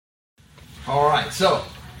All right, so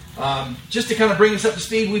just to kind of bring us up to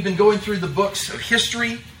speed, we've been going through the books of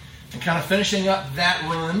history and kind of finishing up that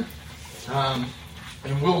run.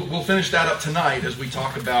 And we'll finish that up tonight as we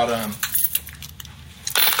talk about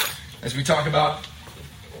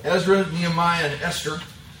Ezra, Nehemiah, and Esther.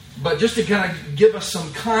 But just to kind of give us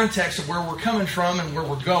some context of where we're coming from and where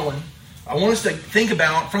we're going, I want us to think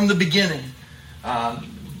about from the beginning.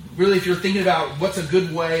 Really, if you're thinking about what's a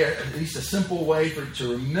good way, or at least a simple way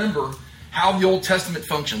to remember how the Old Testament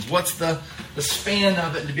functions, what's the span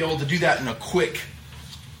of it, and to be able to do that in a quick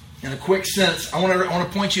sense, I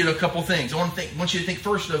want to point you to a couple things. I want you to think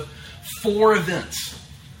first of 4 events.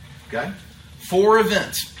 Okay? 4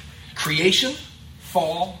 events: creation,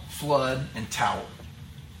 fall, flood, and tower.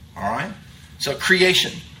 All right? So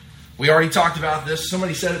creation. We already talked about this.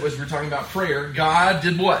 Somebody said it was we were talking about prayer. God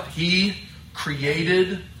did what? He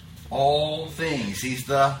created all things. He's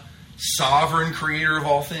the sovereign creator of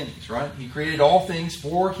all things, right? He created all things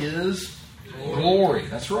for His glory.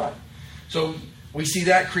 That's right. So we see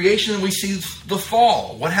that creation and we see the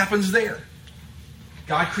fall. What happens there?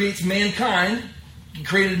 God creates mankind. He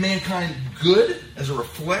created mankind good as a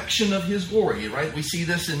reflection of His glory, right? We see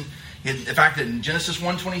this in fact, in Genesis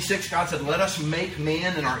 1:26, God said, "Let us make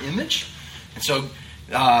man in our image." And so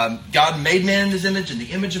God made man in His image. In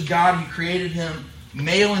the image of God, He created him.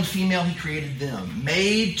 Male and female, He created them.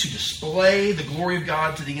 Made to display the glory of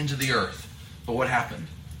God to the ends of the earth. But what happened?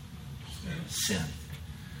 Sin.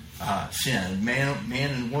 Sin. Man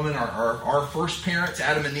and woman are our first parents,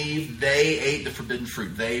 Adam and Eve. They ate the forbidden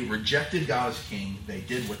fruit. They rejected God as king. They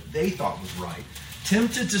did what they thought was right.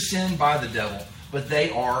 Tempted to sin by the devil. But they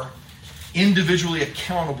are individually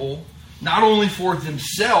accountable, not only for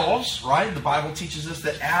themselves, right? The Bible teaches us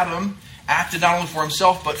that Adam acted not only for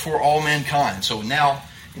himself, but for all mankind. So now,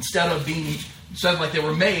 instead of like they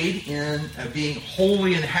were made in being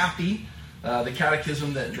holy and happy, the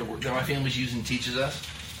catechism that my family's using teaches us,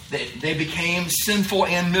 they became sinful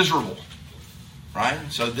and miserable, right?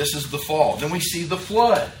 So this is the fall. Then we see the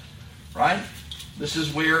flood, right? This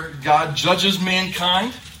is where God judges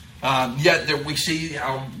mankind. Yet there we see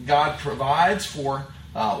how God provides for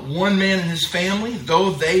one man and his family.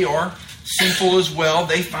 Though they are sinful as well,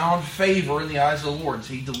 they found favor in the eyes of the Lord.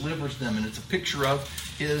 So He delivers them, and it's a picture of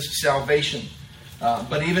His salvation.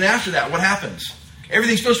 But even after that, what happens?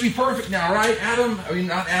 Everything's supposed to be perfect now, right?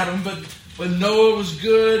 Not Adam, but Noah was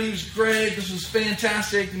good. He was great. This was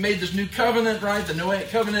fantastic. He made this new covenant, right? The Noahic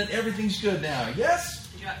covenant. Everything's good now. Yes?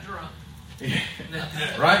 He got drunk.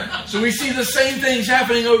 Right? So we see the same things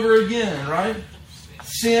happening over again, right?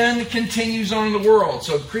 Sin continues on in the world.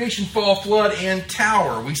 So creation, fall, flood, and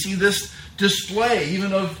tower. We see this display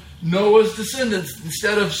even of Noah's descendants.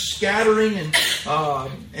 Instead of scattering and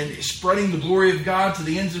spreading the glory of God to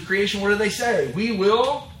the ends of creation, what do they say?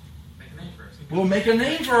 We'll make a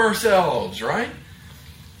name for ourselves, right?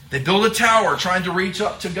 They build a tower trying to reach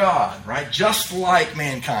up to God, right? Just like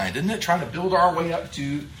mankind, isn't it? Trying to build our way up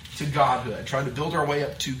to Godhood, trying to build our way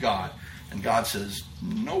up to God. And God says,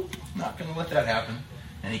 nope, not going to let that happen.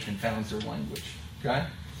 And He confounds their language. Okay?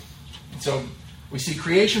 And so we see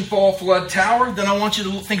creation, fall, flood, tower. Then I want you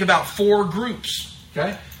to think about 4 groups.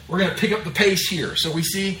 Okay? We're going to pick up the pace here. So we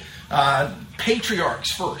see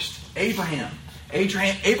patriarchs first. Abraham.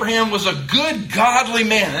 Abraham was a good, godly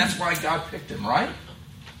man. And that's why God picked him, right?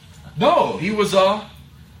 No, he was a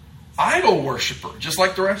idol worshiper, just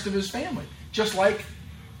like the rest of his family. Just like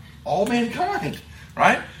all mankind,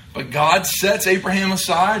 right? But God sets Abraham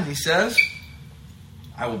aside and He says,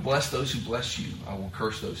 I will bless those who bless you. I will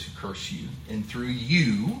curse those who curse you. And through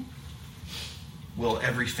you will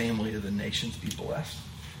every family of the nations be blessed.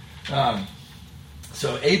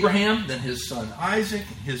 So Abraham, then his son Isaac,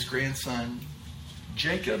 his grandson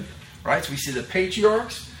Jacob, right? So we see the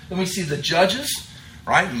patriarchs. Then we see the judges,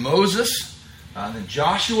 right? Moses, then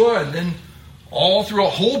Joshua, and then all through a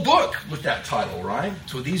whole book with that title, right?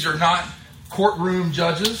 So these are not courtroom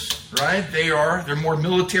judges, right? They're more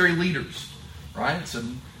military leaders, right? So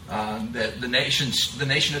the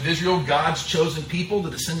nation of Israel, God's chosen people, the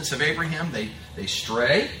descendants of Abraham, they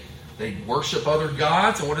stray, they worship other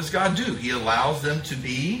gods, and what does God do? He allows them to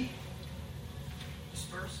be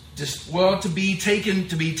dispersed, to be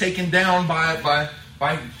taken down by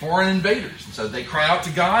foreign invaders. And so they cry out to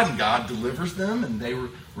God, and God delivers them, and they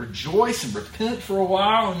rejoice and repent for a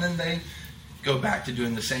while, and then they go back to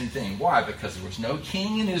doing the same thing. Why? Because there was no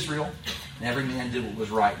king in Israel, and every man did what was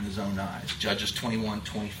right in his own eyes. Judges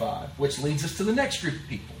 21:25, which leads us to the next group of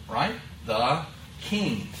people, right? The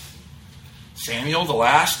kings. Samuel, the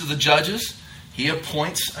last of the judges, he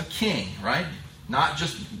appoints a king, right? Not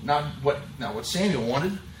what Samuel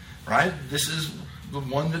wanted, right? This is the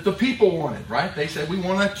one that the people wanted, right? They said, we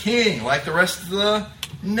want a king like the rest of the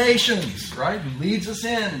nations, right? Who leads us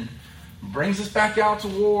in, brings us back out to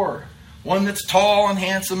war. One that's tall and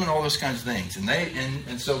handsome and all those kinds of things.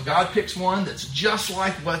 And so God picks one that's just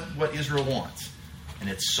like what Israel wants. And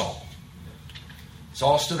it's Saul.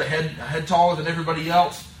 Saul stood a head taller than everybody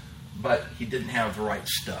else, but he didn't have the right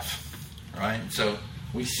stuff, right? So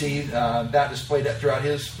we see that displayed throughout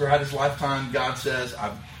his lifetime. God says,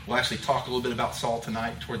 we'll actually talk a little bit about Saul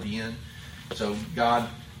tonight toward the end. So God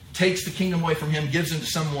takes the kingdom away from him, gives him to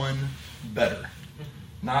someone better.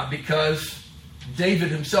 Not because David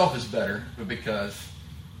himself is better, but because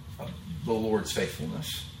of the Lord's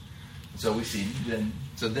faithfulness. So we see then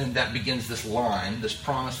that begins this line, this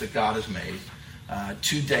promise that God has made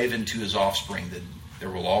to David and to his offspring, that there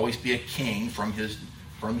will always be a king from his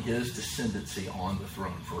descendancy on the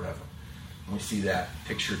throne forever. And we see that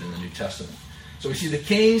pictured in the New Testament. So we see the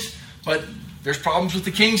kings, but there's problems with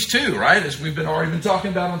the kings too, right? As we've already been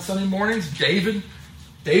talking about on Sunday mornings,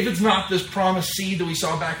 David's not this promised seed that we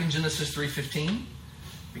saw back in Genesis 3:15,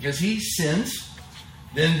 because he sins.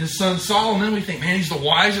 Then his son Solomon, we think, man, he's the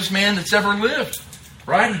wisest man that's ever lived,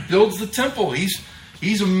 right? He builds the temple.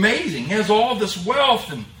 He's amazing. He has all this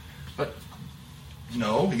wealth, but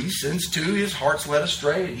no, he sins too. His heart's led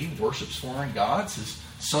astray, and he worships foreign gods. His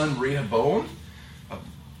son Rehoboam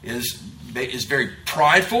is very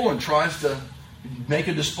prideful and tries to make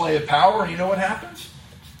a display of power. And you know what happens?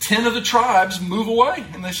 10 of the tribes move away,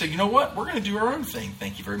 and they say, you know what? We're going to do our own thing.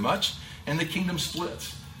 Thank you very much. And the kingdom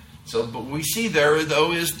splits. So, but we see there,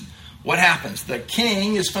 though, is what happens. The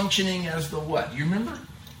king is functioning as the what? You remember?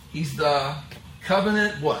 He's the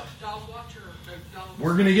covenant what? Dog watcher.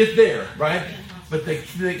 We're going to get there, right? But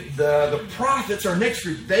the prophets, our next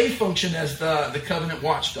group, they function as the covenant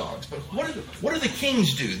watchdogs. But what do the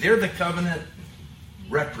kings do? They're the covenant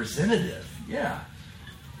representative. Yeah.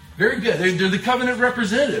 Very good. They're the covenant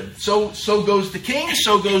representative. So goes the king,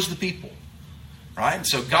 so goes the people. Right?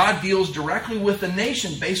 So God deals directly with the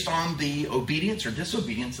nation based on the obedience or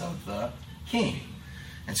disobedience of the king.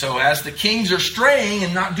 And so as the kings are straying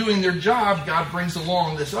and not doing their job, God brings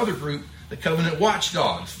along this other group, the covenant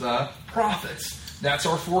watchdogs, the prophets. That's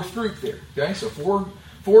our fourth group there. Okay, so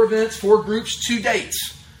four events, 4 groups, 2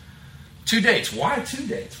 dates. 2 dates. Why 2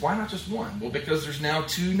 dates? Why not just one? Well, because there's now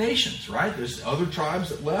 2 nations, right? There's other tribes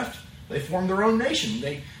that left. They formed their own nation.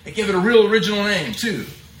 They give it a real original name, too.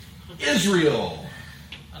 Israel.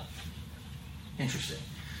 Interesting.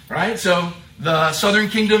 Right? So the southern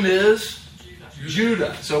kingdom is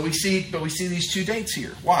Judah. So we see these 2 dates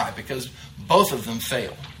here. Why? Because both of them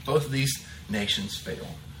fail. Both of these nations fail.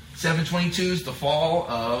 722 is the fall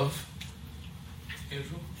of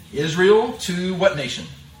Israel to what nation?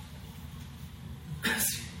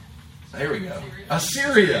 There we go.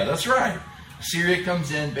 Assyria. That's right. Assyria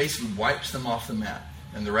comes in, basically wipes them off the map.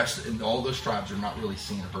 And the rest, and all those tribes are not really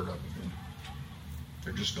seen or heard of again.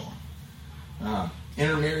 They're just gone.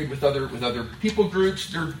 Intermarried with other people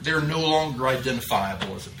groups, they're no longer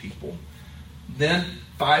identifiable as a people. Then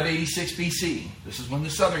 586 BC. This is when the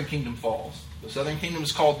southern kingdom falls. The southern kingdom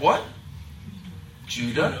is called what?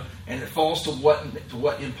 Judah, and it falls to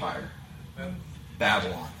what empire?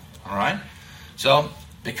 Babylon. All right. So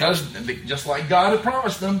because just like God had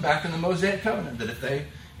promised them back in the Mosaic covenant, that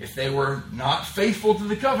if they were not faithful to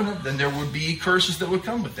the covenant, then there would be curses that would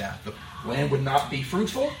come with that. The land would not be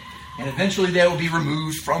fruitful, and eventually they will be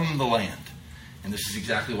removed from the land. And this is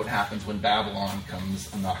exactly what happens when Babylon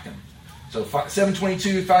comes a-knocking. So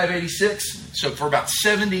 722, 586. So for about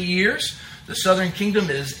 70 years, the southern kingdom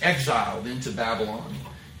is exiled into Babylon.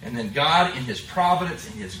 And then God, in His providence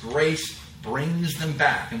and His grace, brings them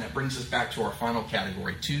back. And that brings us back to our final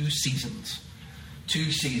category, 2 seasons.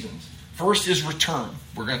 2 seasons. First is return.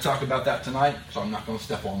 We're going to talk about that tonight, so I'm not going to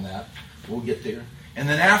step on that. We'll get there. And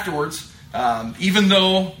then afterwards, even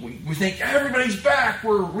though we think everybody's back,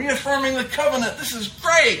 we're reaffirming the covenant. This is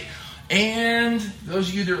great. And those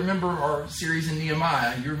of you that remember our series in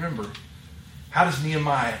Nehemiah, you remember, how does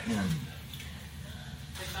Nehemiah end?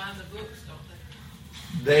 They find the books,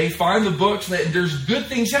 don't They find the books. There's good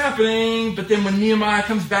things happening, but then when Nehemiah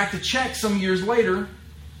comes back to check some years later,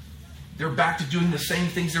 they're back to doing the same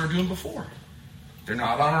things they were doing before. They're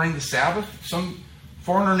not honoring the Sabbath. Some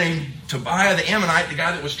foreigner named Tobiah the Ammonite, the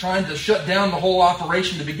guy that was trying to shut down the whole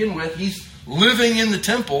operation to begin with, he's living in the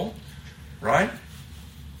temple, right?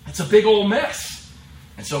 It's a big old mess.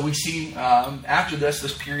 And so we see after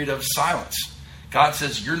this period of silence. God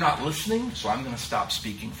says, you're not listening, so I'm going to stop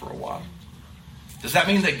speaking for a while. Does that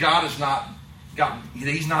mean that God is not,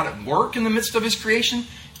 He's not at work in the midst of His creation?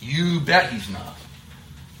 You bet He's not.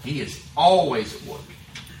 He is always at work.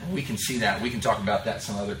 And we can see that. We can talk about that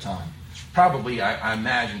some other time. Probably, I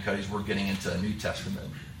imagine, because we're getting into a New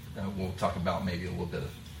Testament, we'll talk about maybe a little bit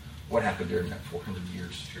of what happened during that 400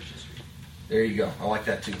 years. Church history. There you go. I like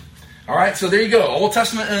that too. All right, so there you go. Old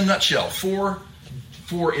Testament in a nutshell. Four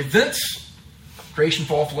events: creation,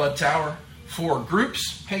 fall, flood, tower. 4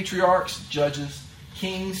 groups: patriarchs, judges,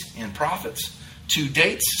 kings, and prophets. 2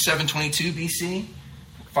 dates: 722 BC,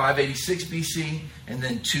 586 BC, and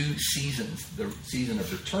then 2 seasons: the season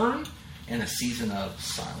of return and a season of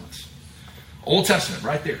silence. Old Testament,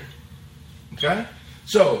 right there. Okay?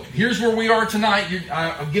 So, here's where we are tonight.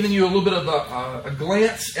 I've given you a little bit of a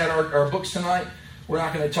glance at our books tonight. We're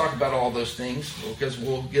not going to talk about all those things because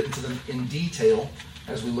we'll get into them in detail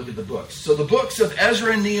as we look at the books. So, the books of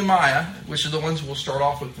Ezra and Nehemiah, which are the ones we'll start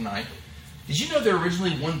off with tonight. Did you know they're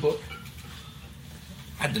originally one book?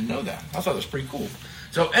 I didn't know that. I thought it was pretty cool.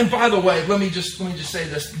 So, and by the way, let me just say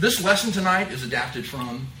this. This lesson tonight is adapted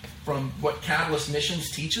from what Catalyst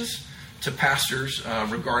Missions teaches to pastors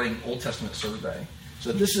regarding Old Testament survey.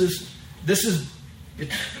 So it's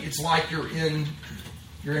like you're in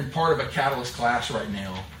part of a Catalyst class right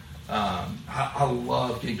now. I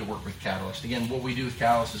love getting to work with Catalyst. Again, what we do with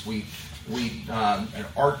Catalyst is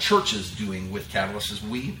our church is doing with Catalyst is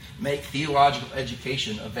we make theological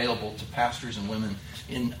education available to pastors and women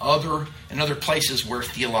in other places where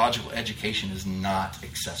theological education is not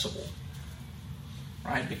accessible.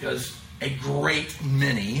 Right? Because a great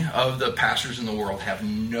many of the pastors in the world have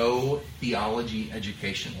no theology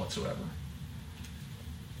education whatsoever.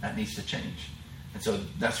 That needs to change. And so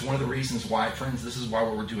that's one of the reasons why, friends, this is why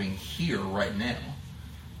we're doing here right now.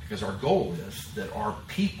 Because our goal is that our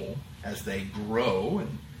people, as they grow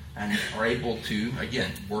and are able to,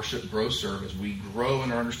 again, worship, grow, serve, as we grow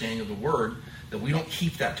in our understanding of the Word, that we don't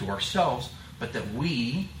keep that to ourselves, but that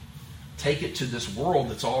we take it to this world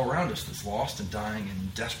that's all around us, that's lost and dying and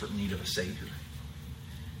in desperate need of a Savior.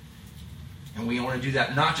 And we want to do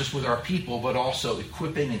that not just with our people, but also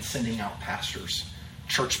equipping and sending out pastors,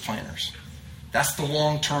 church planners. That's the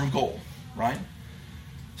long-term goal, right?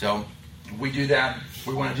 So we do that.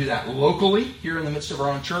 We want to do that locally here in the midst of our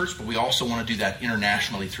own church, but we also want to do that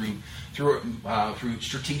internationally through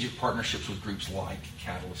strategic partnerships with groups like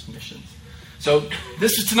Catalyst Missions. So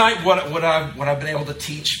this is tonight what I've been able to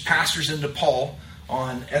teach pastors in Nepal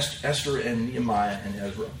on Esther and Nehemiah and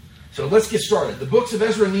Ezra. So let's get started. The books of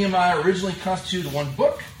Ezra and Nehemiah originally constituted one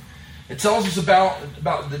book. It tells us about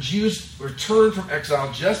the Jews' return from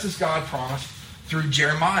exile, just as God promised through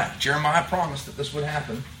Jeremiah. Jeremiah promised that this would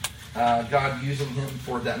happen. God using him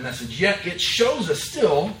for that message. Yet it shows us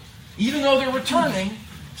still, even though they're returning,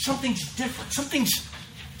 something's different.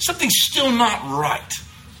 Something's still not right.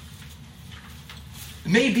 It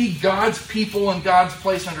may be God's people and God's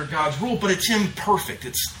place under God's rule, but it's imperfect.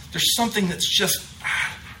 There's something that's just,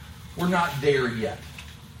 we're not there yet.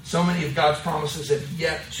 So many of God's promises have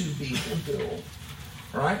yet to be fulfilled.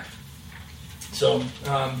 All right? So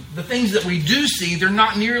the things that we do see, they're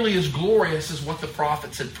not nearly as glorious as what the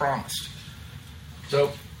prophets had promised.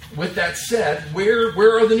 So with that said, where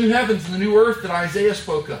are the new heavens and the new earth that Isaiah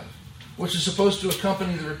spoke of, which is supposed to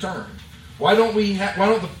accompany the return? Why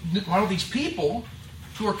don't these people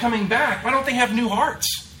who are coming back, why don't they have new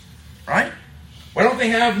hearts? Right? Why don't they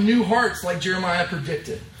have new hearts like Jeremiah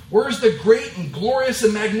predicted? Where's the great and glorious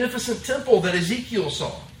and magnificent temple that Ezekiel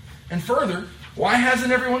saw? And further, why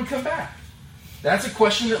hasn't everyone come back? That's a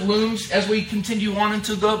question that looms as we continue on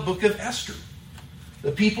into the book of Esther.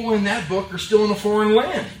 The people in that book are still in a foreign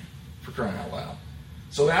land, for crying out loud.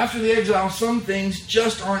 So after the exile, some things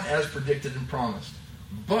just aren't as predicted and promised.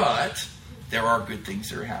 But there are good things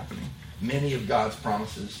that are happening. Many of God's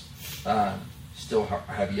promises still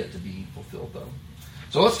have yet to be fulfilled, though.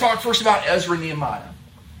 So let's talk first about Ezra and Nehemiah.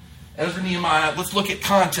 Ezra and Nehemiah, let's look at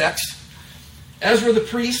context. Ezra the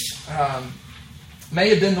priest may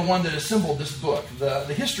have been the one that assembled this book.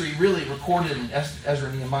 The history really recorded in Ezra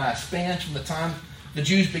and Nehemiah spans from the time the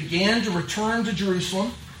Jews began to return to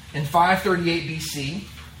Jerusalem in 538 BC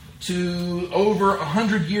to over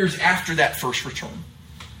 100 years after that first return.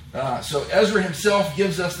 So Ezra himself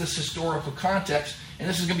gives us this historical context, and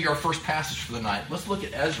this is going to be our first passage for the night. Let's look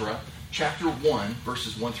at Ezra chapter 1,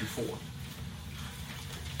 verses 1 through 4.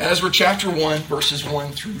 Ezra chapter 1, verses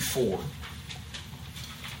 1 through 4.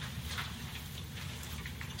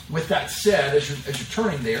 With that said, as you're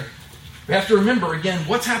turning there, we have to remember again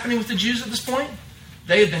what's happening with the Jews at this point.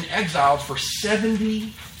 They had been exiled for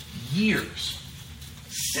 70 years.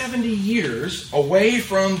 70 years away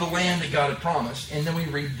from the land that God had promised. And then we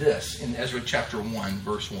read this in Ezra chapter 1,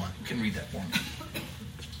 verse 1. You can read that for me.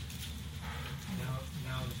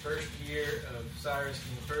 Now the first year of Cyrus,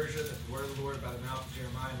 king of Persia, that the word of the Lord by the mouth of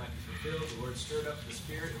Jeremiah might be fulfilled. The Lord stirred up the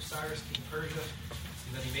spirit of Cyrus, king of Persia,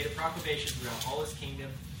 and then he made a proclamation throughout all his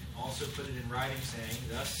kingdom, and also put it in writing, saying,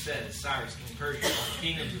 Thus says Cyrus, king of Persia, all the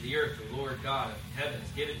kingdoms of the earth the Lord God of heaven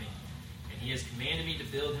has given me, and he has commanded me to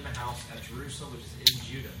build him a house at Jerusalem, which is in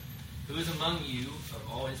Judah. Who is among you of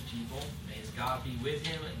all his people? May his God be with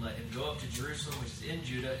him, and let him go up to Jerusalem, which is in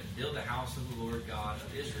Judah, and build the house of the Lord God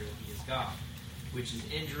of Israel. He is God, which is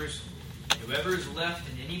in Jerusalem. Whoever is left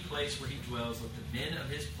in any place where he dwells, let the men of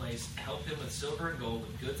his place help him with silver and gold,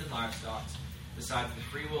 with goods and livestock, besides the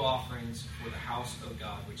freewill offerings for the house of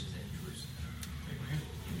God, which is in Jerusalem.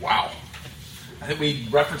 Wow. I think we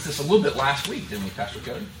referenced this a little bit last week, didn't we, Pastor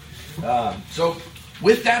Cody? So,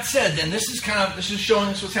 with that said, then this is showing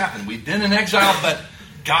us what's happened. We've been in exile, but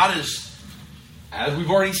God is, as we've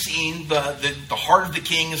already seen, the heart of the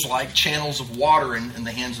king is like channels of water in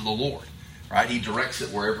the hands of the Lord. Right? He directs it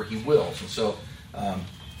wherever he wills. And so,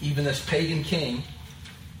 even this pagan king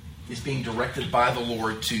is being directed by the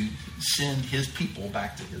Lord to send his people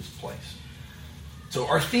back to his place. So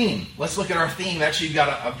our theme, let's look at our theme. Actually, you've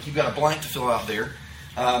got a blank to fill out there.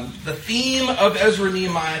 The theme of Ezra and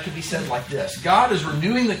Nehemiah could be said like this. God is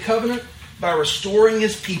renewing the covenant by restoring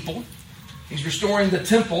his people. He's restoring the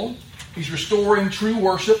temple. He's restoring true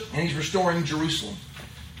worship. And he's restoring Jerusalem.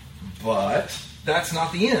 But that's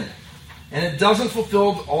not the end. And it doesn't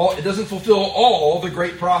fulfill all the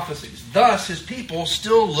great prophecies. Thus, his people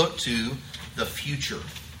still look to the future.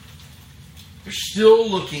 They're still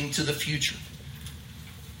looking to the future.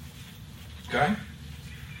 Okay?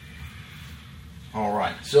 All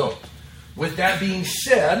right. So, with that being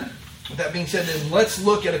said, then let's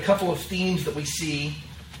look at a couple of themes that we see,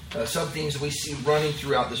 sub-themes that we see running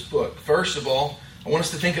throughout this book. First of all, I want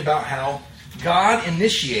us to think about how God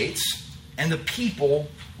initiates and the people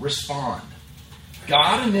respond.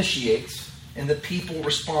 God initiates and the people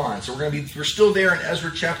respond. So we're still there in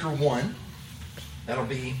Ezra chapter 1. That'll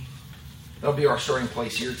be our starting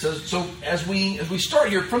place here. It says, so as we start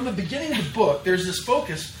here, from the beginning of the book, there's this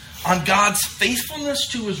focus on God's faithfulness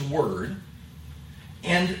to his word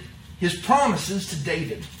and his promises to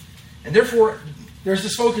David. And therefore, there's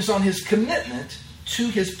this focus on his commitment to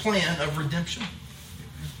his plan of redemption.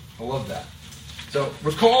 I love that. So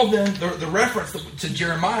recall then the reference to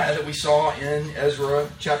Jeremiah that we saw in Ezra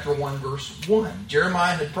chapter 1, verse 1.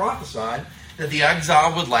 Jeremiah had prophesied that the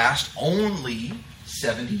exile would last only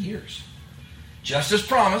 70 years. Just as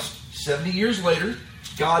promised, 70 years later,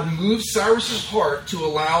 God moved Cyrus's heart to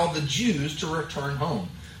allow the Jews to return home.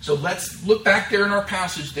 So let's look back there in our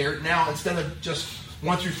passage there. Now, instead of just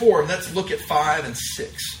 1 through 4, let's look at 5 and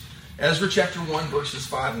 6. Ezra chapter 1, verses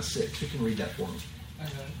 5 and 6. Who can read that for me? I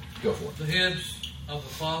got it. Go for it. The heads of the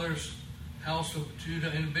fathers' house of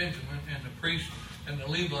Judah and Benjamin, and the priests and the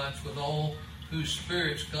Levites, with all whose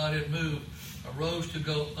spirits God had moved, arose to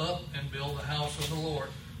go up and build the house of the Lord,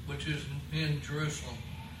 which is in Jerusalem.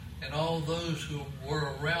 And all those who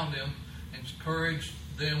were around them encouraged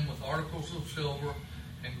them with articles of silver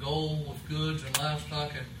and gold, with goods and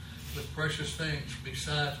livestock, and with precious things,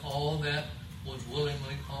 besides all that was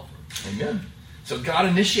willingly offered. Amen. So God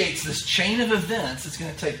initiates this chain of events that's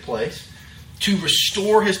going to take place to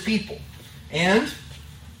restore his people. And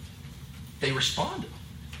they responded.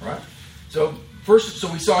 Right? So we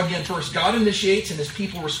saw again first, God initiates and his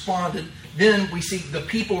people responded. Then we see the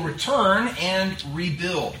people return and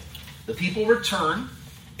rebuild. The people return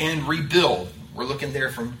and rebuild. We're looking there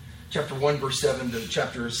from chapter 1, verse 7 to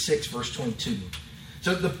chapter 6, verse 22.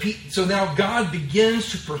 So now God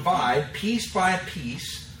begins to provide piece by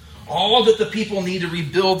piece all that the people need to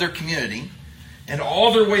rebuild their community and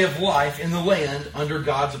all their way of life in the land under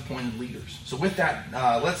God's appointed leaders. So with that,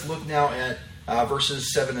 let's look now at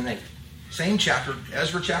verses 7 and 8. Same chapter,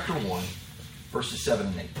 Ezra chapter 1, verses 7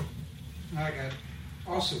 and 8. I got it.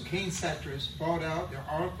 Also, King Cyrus brought out the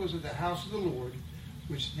articles of the house of the Lord,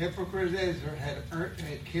 which Nebuchadnezzar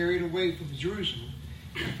had carried away from Jerusalem,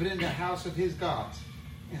 and put in the house of his gods.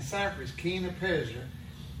 And Cyrus, king of Persia,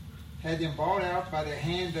 had them bought out by the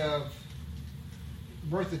hand of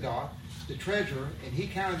Mithredath, the treasurer, and he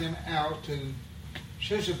counted them out to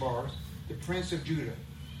Sheshbazzar, the prince of Judah.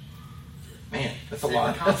 Man, that's a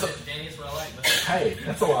lot. Hey,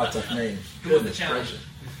 that's a lot of names. Goodness gracious.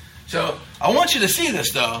 So I want you to see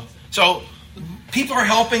this, though. So people are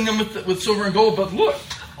helping them with silver and gold, but look,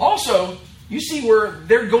 also you see where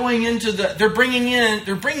they're going into they're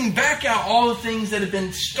bringing back out all the things that have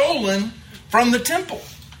been stolen from the temple,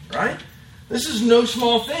 right? This is no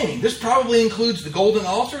small thing. This probably includes the golden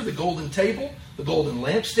altar, the golden table, the golden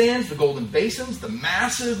lampstands, the golden basins, the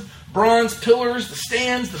massive bronze pillars, the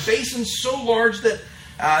stands, the basins so large that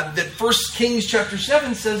that 1 Kings chapter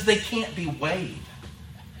 7 says they can't be weighed.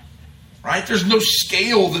 Right? There's no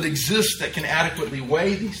scale that exists that can adequately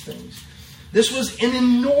weigh these things. This was an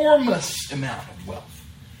enormous amount of wealth.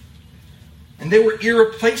 And they were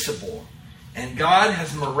irreplaceable. And God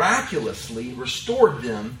has miraculously restored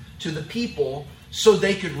them to the people so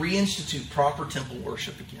they could reinstitute proper temple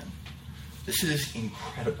worship again. This is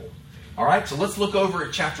incredible. All right, so let's look over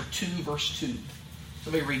at chapter 2, verse 2.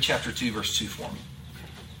 Somebody read chapter 2, verse 2 for me.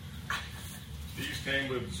 These came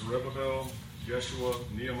with Zerubbabel, Jeshua,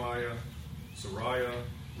 Nehemiah, Sariah,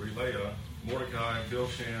 Reliah, Mordecai,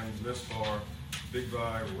 Bilshan, Mispar,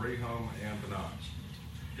 Bigvai, Rehum, and Benaj.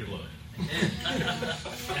 Good luck.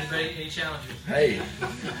 Anybody, any challenges? Hey.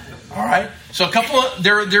 All right. So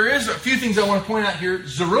there is a few things I want to point out here.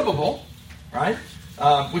 Zerubbabel, right,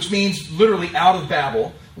 which means literally out of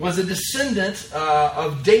Babel, was a descendant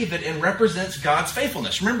of David and represents God's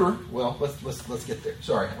faithfulness. Remember, well, let's get there.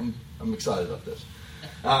 Sorry, I'm excited about this.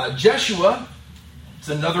 Jeshua, it's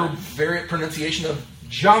another variant pronunciation of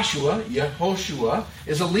Joshua. Yehoshua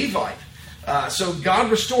is a Levite. So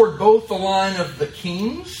God restored both the line of the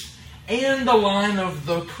kings and the line of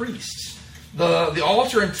the priests. The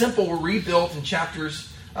altar and temple were rebuilt in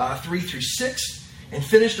chapters 3 through 6 and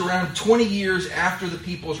finished around 20 years after the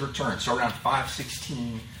people's return, so around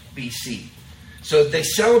 516 BC. So they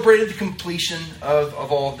celebrated the completion of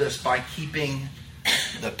all of this by keeping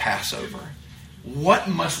the Passover. What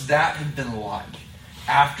must that have been like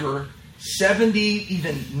after 70,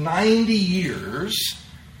 even 90 years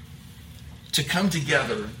to come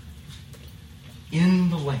together in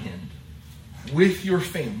the land with your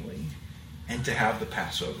family and to have the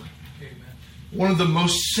Passover? Amen. One of the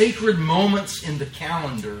most sacred moments in the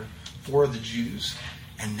calendar for the Jews.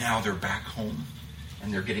 And now they're back home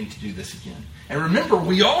and they're getting to do this again. And remember,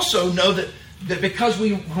 we also know that because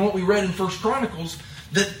what we read in 1 Chronicles,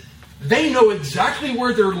 that they know exactly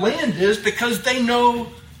where their land is because they know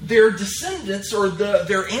their descendants or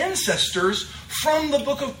their ancestors from the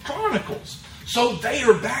book of Chronicles. So they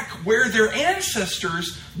are back where their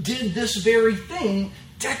ancestors did this very thing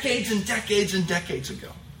decades and decades and decades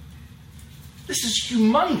ago. This is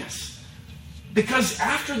humongous. Because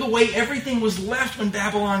after the way everything was left when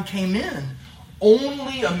Babylon came in,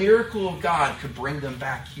 only a miracle of God could bring them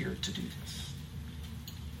back here to do this.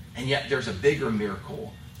 And yet there's a bigger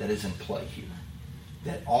miracle that is in play here,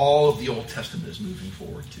 that all of the Old Testament is moving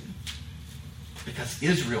forward to. Because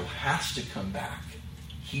Israel has to come back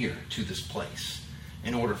here to this place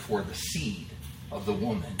in order for the seed of the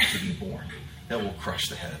woman to be born that will crush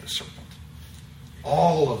the head of the serpent.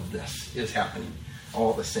 All of this is happening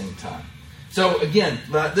all at the same time. So again,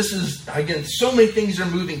 so many things are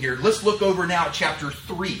moving here. Let's look over now at chapter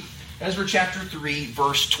 3. Ezra chapter 3,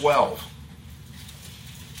 verse 12.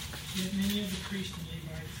 Yet many of the priests and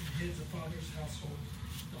Levites and heads of fathers' households,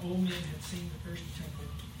 the old men had seen the first temple,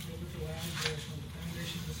 but with a loud voice when the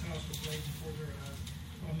foundation of this house was laid before their eyes,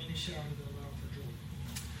 while many shouted aloud for joy.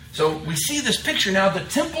 So we see this picture now. The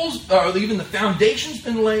temples, or even the foundation's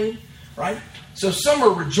been laid, right? So some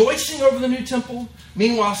are rejoicing over the new temple.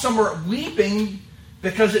 Meanwhile, some are weeping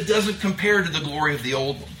because it doesn't compare to the glory of the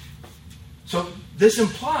old one. So this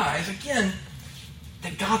implies, again,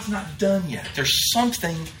 that God's not done yet. There's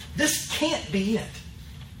something. This can't be it,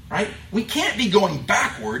 right? We can't be going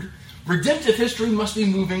backward. Redemptive history must be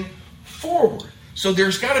moving forward. So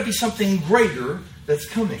there's got to be something greater that's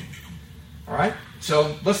coming. All right?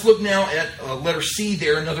 So let's look now at letter C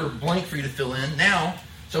there, another blank for you to fill in. Now,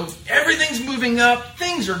 so everything's moving up,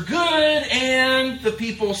 things are good, and the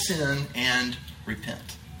people sin and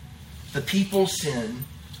repent. The people sin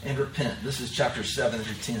and repent. This is chapter 7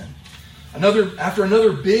 through 10. After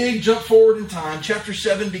another big jump forward in time, chapter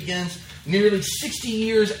 7 begins nearly 60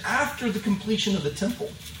 years after the completion of the temple.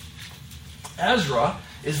 Ezra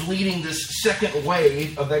is leading this second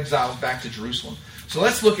wave of exiles back to Jerusalem. So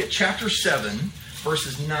let's look at chapter 7,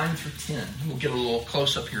 verses 9 through 10. We'll get a little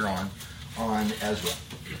close up here on Ezra.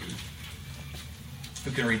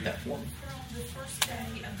 Who can read that for me? For on the first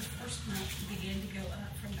day of the first month he began to go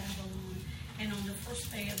up from Babylon, and on the first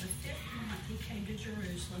day of the 5th month he came to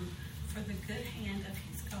Jerusalem, for the good hand of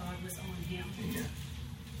his God was on him. Amen.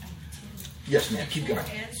 Yes, ma'am. Keep going.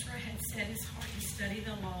 For Ezra had set his heart to study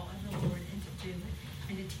the law of the Lord and to do it,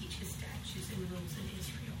 and to teach his statutes and rules in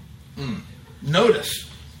Israel. Notice.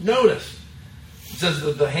 It says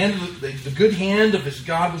that the good hand of his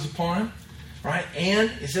God was upon him, right?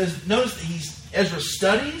 And it says, notice that Ezra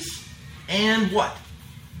studies and what?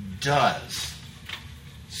 Does.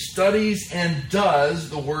 Studies and does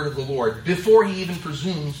the word of the Lord before he even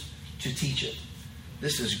presumes to teach it.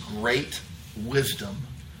 This is great wisdom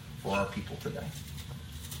for our people today.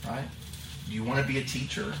 right? Do you want to be a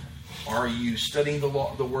teacher? Are you studying the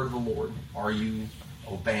word of the Lord? Are you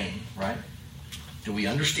obeying, right? Do we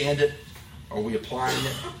understand it? Are we applying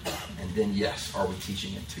it? And then, yes, are we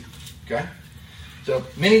teaching it too? Okay? So,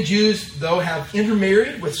 many Jews, though, have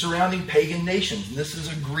intermarried with surrounding pagan nations. And this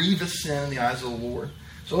is a grievous sin in the eyes of the Lord.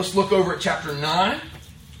 So, let's look over at chapter 9.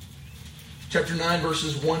 Chapter 9,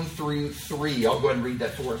 verses 1 through 3. I'll go ahead and read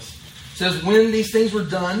that for us. It says, when these things were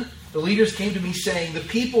done, the leaders came to me saying, the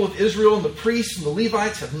people of Israel and the priests and the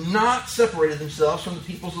Levites have not separated themselves from the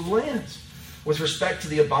peoples of the lands with respect to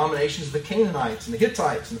the abominations of the Canaanites and the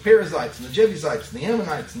Hittites and the Perizzites and the Jebusites and the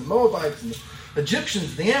Ammonites and the Moabites and the Egyptians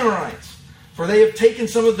and the Amorites. For they have taken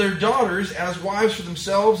some of their daughters as wives for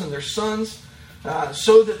themselves and their sons,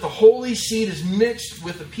 so that the holy seed is mixed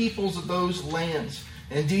with the peoples of those lands.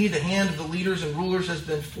 And indeed, the hand of the leaders and rulers has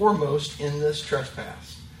been foremost in this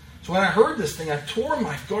trespass. So when I heard this thing, I tore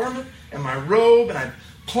my garment and my robe, and I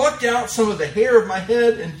plucked out some of the hair of my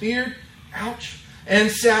head and beard, ouch,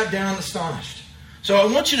 and sat down astonished. So I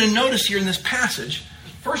want you to notice here in this passage,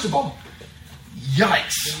 first of all,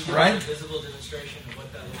 yikes, right? A visible demonstration of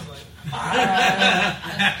what that looks like.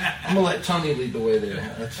 I'm going to let Tony lead the way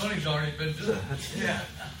there. Tony's already been doing it.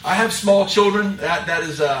 I have small children. That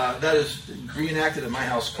is reenacted at my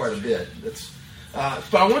house quite a bit.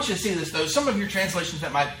 But I want you to see this, though. Some of your translations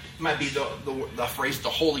that might be the phrase "the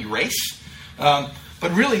holy race,"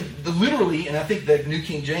 but really, literally, and I think the New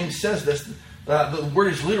King James says this. The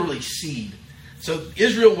word is literally seed. So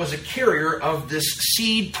Israel was a carrier of this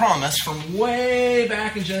seed promise from way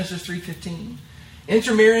back in Genesis 3:15.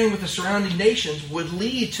 Intermarrying with the surrounding nations would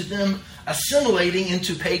lead to them assimilating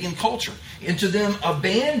into pagan culture, into them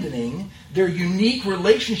abandoning their unique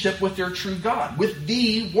relationship with their true God, with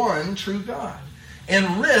the one true God,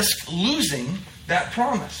 and risk losing that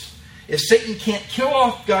promise. If Satan can't kill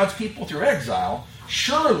off God's people through exile,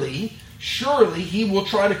 surely he will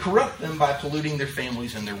try to corrupt them by polluting their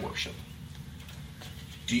families and their worship.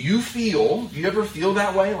 Do you ever feel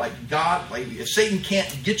that way? Like if Satan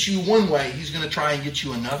can't get you one way, he's going to try and get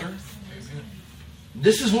you another?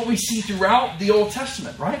 This is what we see throughout the Old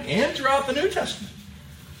Testament, right? And throughout the New Testament.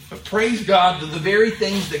 But praise God, the very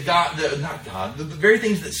things that the very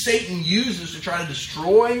things that Satan uses to try to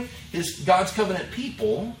destroy God's covenant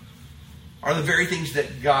people are the very things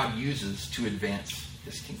that God uses to advance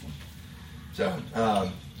His kingdom. So,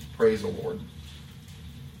 praise the Lord.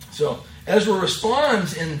 So, Ezra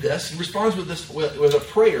responds in this. He responds with a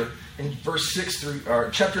prayer in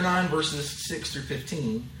chapter 9, verses 6 through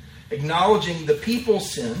 15, acknowledging the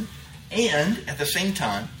people's sin and at the same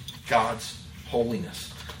time God's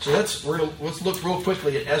holiness. So let's look real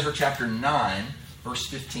quickly at Ezra chapter 9, verse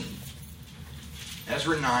 15.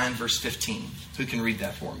 Ezra 9, verse 15. Who can read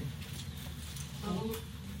that for me?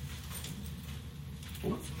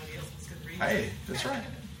 Somebody else was going to read it. Hey, that's right.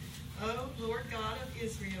 O Lord God of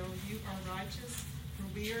Israel, you are righteous, for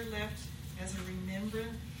we are left as a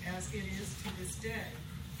remembrance as it is to this day.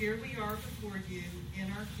 Here we are before you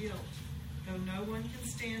in our guilt, though no one can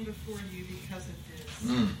stand before you because of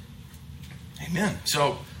this. Amen.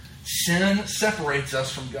 So sin separates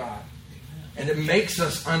us from God, and it makes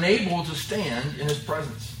us unable to stand in His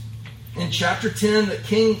presence. In chapter 10,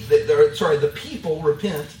 the people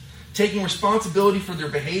repent, taking responsibility for their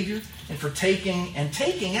behavior and for taking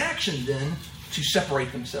action then to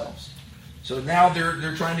separate themselves. So now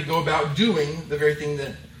they're trying to go about doing the very thing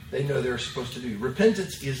that they know they're supposed to do.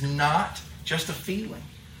 Repentance is not just a feeling.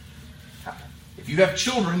 If you have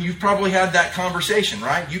children, you've probably had that conversation,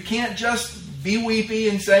 right? You can't just be weepy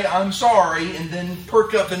and say, I'm sorry, and then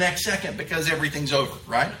perk up the next second because everything's over,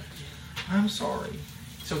 right? I'm sorry.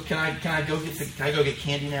 So can I go get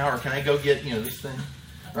candy now, or can I go get this thing,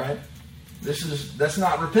 right? That's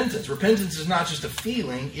not repentance. Repentance is not just a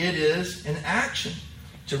feeling; it is an action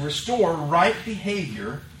to restore right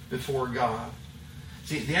behavior before God.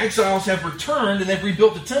 See, the exiles have returned and they've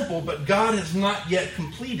rebuilt the temple, but God has not yet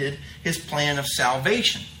completed His plan of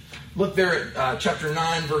salvation. Look there at chapter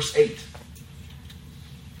 9, verse 8.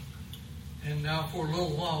 And now for a little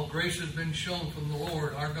while, grace has been shown from the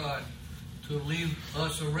Lord our God to leave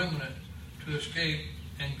us a remnant to escape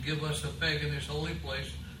and give us a peg in this holy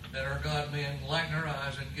place, that our God may enlighten our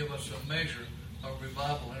eyes and give us a measure of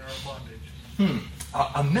revival in our bondage.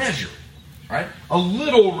 A measure, right? A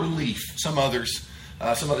little relief. Some other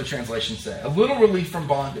translations say a little relief from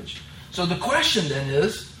bondage. So the question then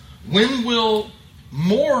is, when will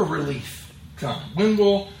more relief come? When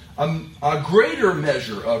will a greater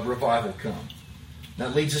measure of revival come?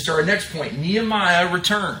 That leads us to our next point. Nehemiah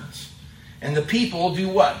returns. And the people do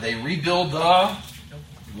what? They rebuild the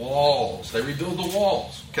walls. They rebuild the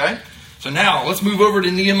walls. Okay? So now, let's move over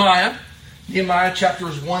to Nehemiah. Nehemiah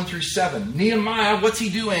chapters 1 through 7. Nehemiah, what's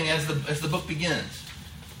he doing as the book begins?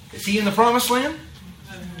 Is he in the Promised Land?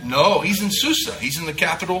 No, he's in Susa. He's in the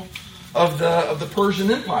capital of the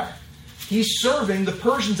Persian Empire. He's serving the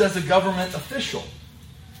Persians as a government official.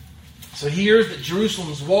 So he hears that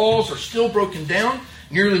Jerusalem's walls are still broken down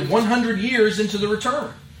nearly 100 years into the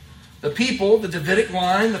return. The people, the Davidic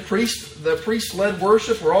line, the priest-led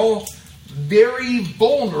worship were all very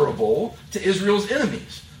vulnerable to Israel's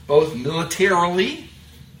enemies, both militarily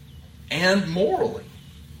and morally.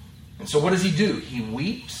 And so what does he do? He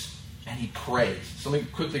weeps and he prays. So let me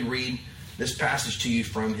quickly read this passage to you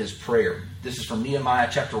from his prayer. This is from Nehemiah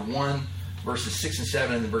chapter 1, verses 6 and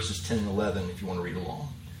 7, and then verses 10 and 11, if you want to read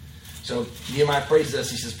along. So Nehemiah prays this.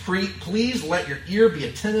 He says, "Please let your ear be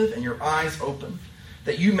attentive and your eyes open,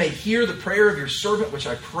 that you may hear the prayer of your servant, which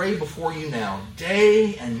I pray before you now,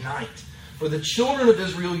 day and night, for the children of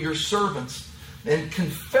Israel, your servants, and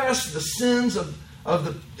confess the sins of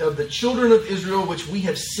the children of Israel, which we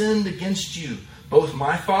have sinned against you. Both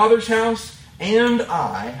my father's house and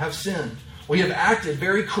I have sinned. We have acted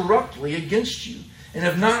very corruptly against you, and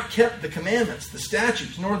have not kept the commandments, the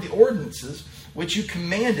statutes, nor the ordinances which you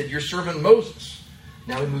commanded your servant Moses."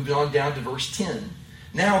 Now we move on down to verse 10.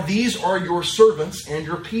 "Now these are your servants and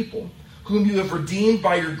your people, whom you have redeemed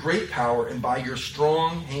by your great power and by your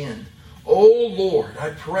strong hand. O Lord,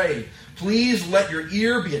 I pray, please let your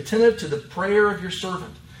ear be attentive to the prayer of your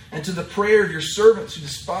servant, and to the prayer of your servants who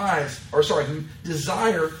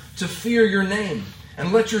desire to fear your name.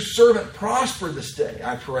 And let your servant prosper this day,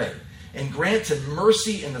 I pray, and grant him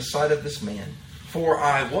mercy in the sight of this man, for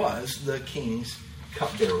I was the king's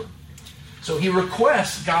cupbearer." So he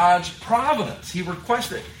requests God's providence. He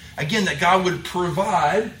requests, again, that God would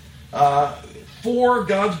provide for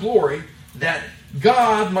God's glory, that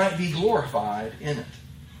God might be glorified in it.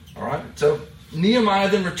 All right? So Nehemiah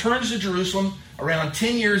then returns to Jerusalem around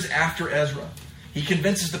 10 years after Ezra. He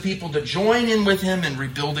convinces the people to join in with him in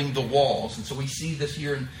rebuilding the walls. And so we see this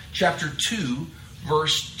here in chapter 2,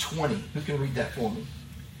 verse 20. Who can read that for me?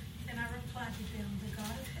 "And I replied to them, the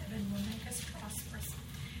God of heaven will make us prosperous,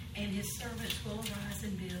 and his servants will arise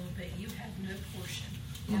and build, but you have no portion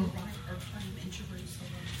or right or claim in Jerusalem."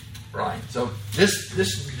 Right. So this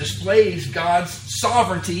displays God's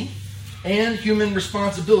sovereignty and human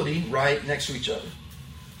responsibility right next to each other.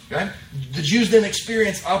 Okay? The Jews then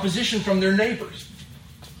experience opposition from their neighbors.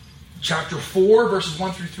 Chapter 4, verses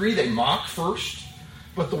 1 through 3, they mock first,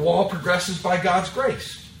 but the wall progresses by God's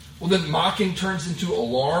grace. Well, then mocking turns into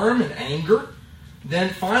alarm and anger.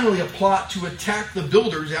 Then finally a plot to attack the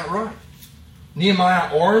builders outright.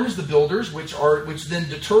 Nehemiah arms the builders, which then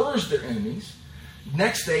deters their enemies.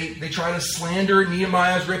 Next, they try to slander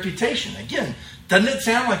Nehemiah's reputation. Again, doesn't it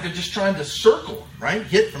sound like they're just trying to circle him, right?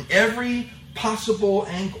 Hit from every possible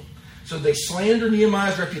angle. So they slander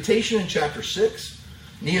Nehemiah's reputation in chapter 6.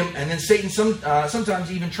 And then Satan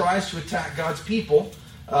sometimes even tries to attack God's people,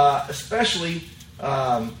 especially...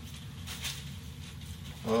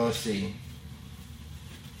 let's see.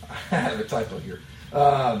 I have a typo here.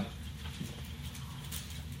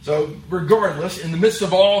 So regardless, in the midst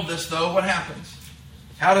of all of this, though, what happens?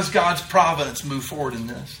 How does God's providence move forward in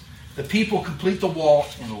this? The people complete the wall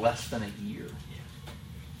in less than a year.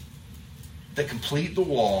 They complete the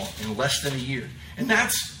wall in less than a year. And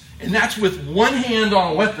that's with one hand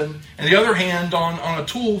on a weapon and the other hand on a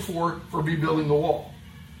tool for rebuilding the wall.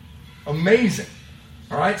 Amazing.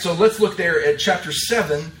 All right, so let's look there at chapter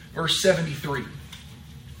 7, verse 73.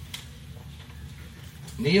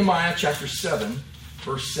 Nehemiah chapter 7,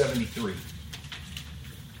 verse 73.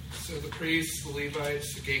 So the priests, the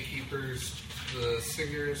Levites, the gatekeepers, the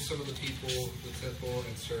singers, some of the people, the temple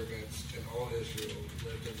and servants, and all Israel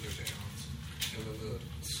lived in their towns. And when the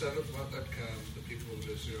seventh month had come, the people of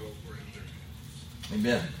Israel were in their towns.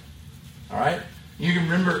 Amen. All right? You can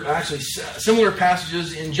remember actually similar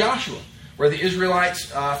passages in Joshua where the Israelites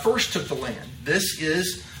first took the land. This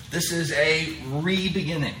is a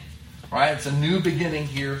re-beginning. Right? It's a new beginning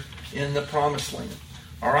here in the Promised Land.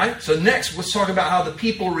 All right? So next, let's talk about how the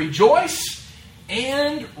people rejoice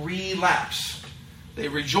and relapse. They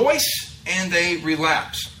rejoice and they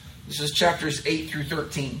relapse. This is chapters 8 through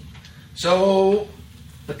 13. So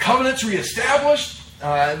the covenant's reestablished.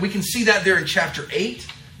 We can see that there in chapter 8,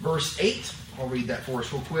 verse 8. I'll read that for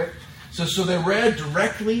us real quick. So they read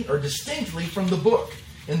directly or distinctly from the book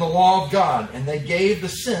in the law of God, and they gave the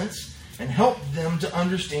sense and helped them to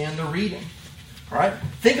understand the reading. All right?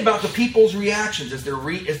 Think about the people's reactions as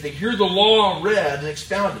they hear the law read and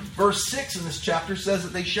expounded. Verse 6 in this chapter says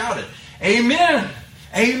that they shouted, "Amen!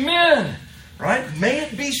 Amen!" Right? May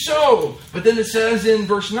it be so. But then it says in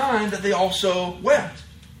verse 9 that they also wept.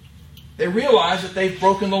 They realize that they've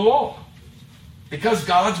broken the law. Because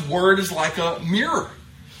God's word is like a mirror.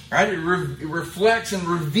 Right? It reflects and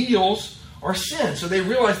reveals our sin. So they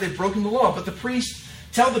realize they've broken the law. But the priests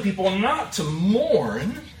tell the people not to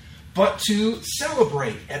mourn, but to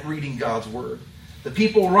celebrate at reading God's word. The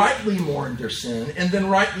people rightly mourned their sin and then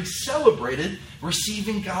rightly celebrated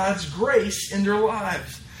receiving God's grace in their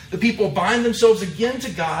lives. The people bind themselves again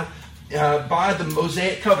to God by the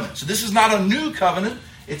Mosaic covenant. So this is not a new covenant.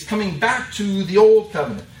 It's coming back to the old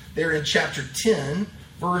covenant. There in chapter 10,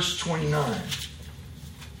 verse 29.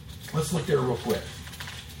 Let's look there real quick.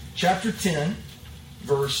 Chapter 10,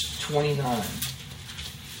 verse 29.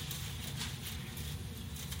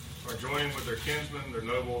 Are joining with their kinsmen, their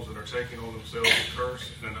nobles, and are taking on themselves a curse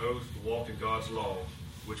and an oath to walk in God's law,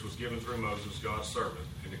 which was given through Moses, God's servant,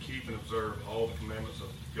 and to keep and observe all the commandments of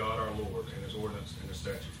God our Lord and his ordinance and his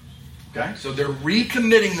statutes. Okay, so they're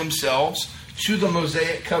recommitting themselves to the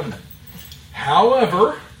Mosaic covenant.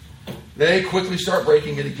 However, they quickly start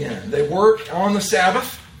breaking it again. They work on the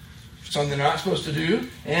Sabbath, something they're not supposed to do,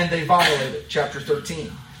 and they violate it. Chapter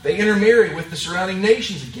 13. They intermarry with the surrounding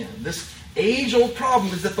nations again. This age-old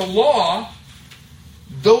problem is that the law,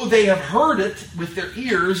 though they have heard it with their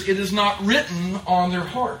ears, it is not written on their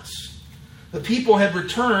hearts. The people had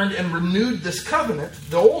returned and renewed this covenant,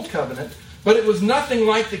 the old covenant, but it was nothing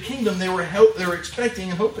like the kingdom they were expecting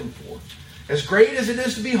and hoping for. As great as it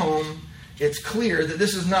is to be home, it's clear that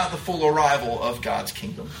this is not the full arrival of God's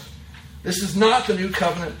kingdom. This is not the new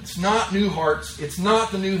covenant. It's not new hearts. It's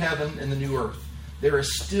not the new heaven and the new earth. There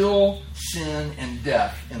is still sin and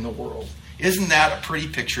death in the world. Isn't that a pretty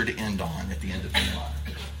picture to end on at the end of Nehemiah?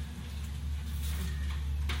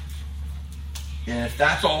 And if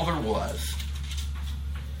that's all there was,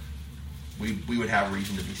 we would have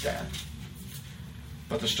reason to be sad.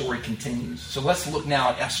 But the story continues. So let's look now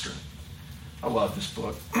at Esther. I love this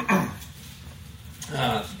book.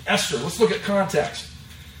 Esther, let's look at context.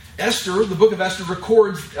 Esther, the book of Esther,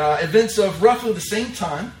 records events of roughly the same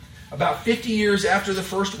time, about 50 years after the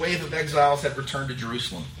first wave of exiles had returned to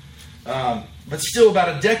Jerusalem. But still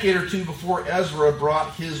about a decade or two before Ezra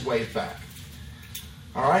brought his wave back.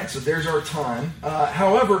 All right, so there's our time.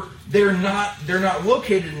 However, they're not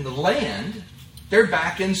located in the land. They're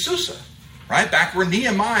back in Susa, right? Back where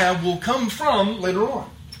Nehemiah will come from later on.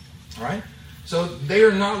 All right? So they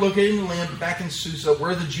are not located in the land, but back in Susa,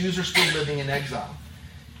 where the Jews are still living in exile.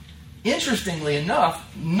 Interestingly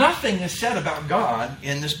enough, nothing is said about God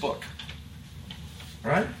in this book.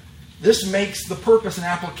 All right? This makes the purpose and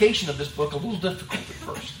application of this book a little difficult at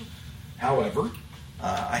first. However,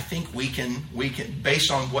 I think we can, based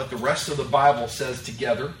on what the rest of the Bible says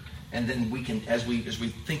together, and then we can, as we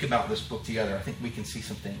think about this book together, I think we can see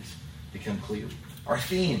some things become clear. Our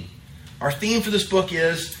theme for this book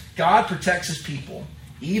is God protects his people,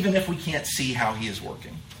 even if we can't see how he is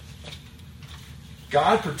working.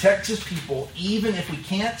 God protects his people, even if we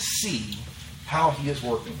can't see how he is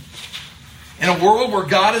working. In a world where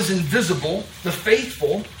God is invisible, the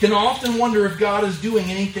faithful can often wonder if God is doing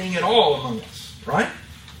anything at all among us. Right?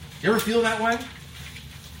 You ever feel that way?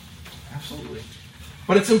 Absolutely.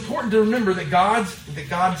 But it's important to remember that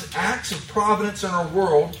God's acts of providence in our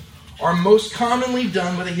world are most commonly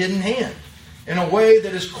done with a hidden hand, in a way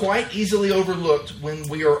that is quite easily overlooked when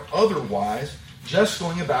we are otherwise just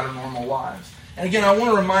going about our normal lives. And again, I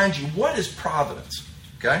want to remind you, what is providence?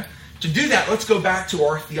 Okay? To do that, let's go back to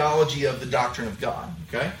our theology of the doctrine of God.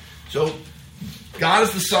 Okay? So, God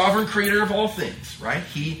is the sovereign creator of all things, right?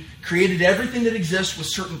 He created everything that exists with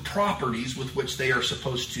certain properties with which they are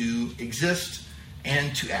supposed to exist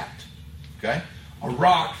and to act. Okay? A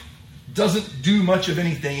rock doesn't do much of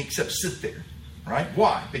anything except sit there. Right?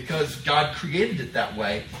 Why? Because God created it that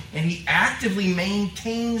way, and he actively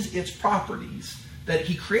maintains its properties that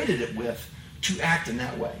he created it with to act in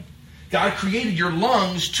that way. God created your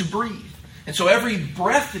lungs to breathe. And so every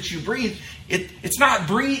breath that you breathe,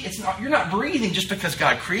 you're not breathing just because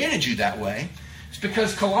God created you that way. It's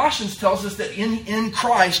because Colossians tells us that in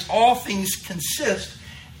Christ all things consist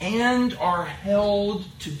and are held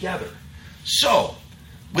together. So,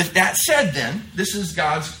 with that said then, this is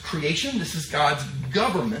God's creation, this is God's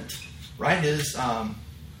government, right?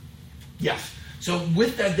 So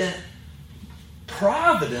with that then,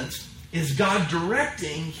 providence is God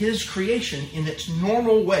directing his creation in its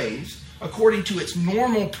normal ways, according to its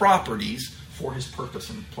normal properties for his purpose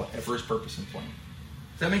and plan.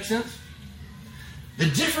 Does that make sense? The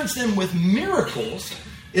difference then with miracles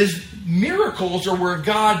is miracles are where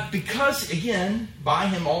God, because again, by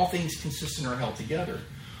him all things consist and are held together,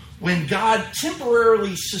 when God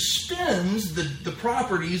temporarily suspends the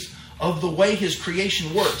properties of the way his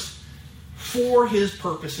creation works for his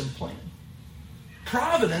purpose and plan.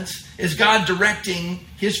 Providence is God directing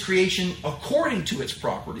his creation according to its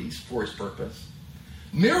properties for his purpose.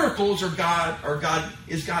 Miracles is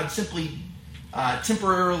God simply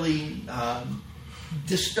temporarily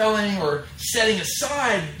dispelling or setting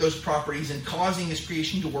aside those properties and causing his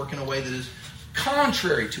creation to work in a way that is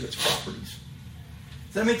contrary to its properties.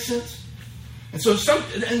 Does that make sense? And so,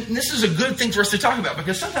 and this is a good thing for us to talk about,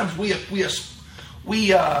 because sometimes we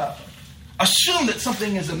assume that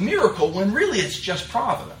something is a miracle when really it's just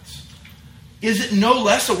providence. Is it no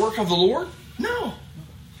less a work of the Lord? No.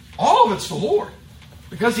 All of it's the Lord,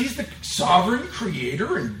 because he's the sovereign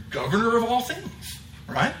creator and governor of all things.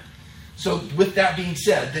 Right? So with that being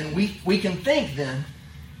said, then we can think then,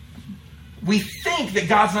 we think that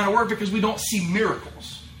God's not at work because we don't see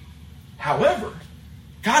miracles. However,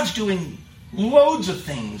 God's doing loads of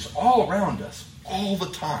things all around us all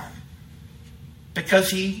the time,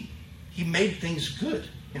 because he made things good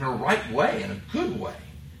in a right way, in a good way.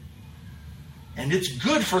 And it's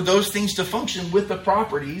good for those things to function with the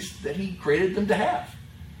properties that he created them to have.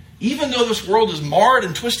 Even though this world is marred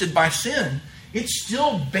and twisted by sin, it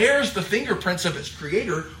still bears the fingerprints of its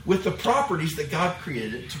creator with the properties that God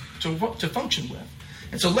created it to function with.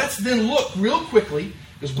 And so let's then look real quickly,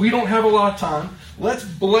 because we don't have a lot of time. Let's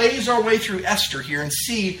blaze our way through Esther here and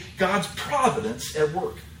see God's providence at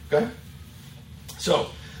work. Okay?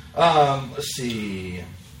 So, let's see.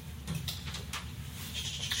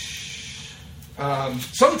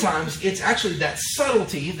 Sometimes it's actually that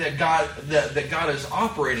subtlety that God is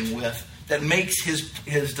operating with that makes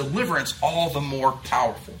his deliverance all the more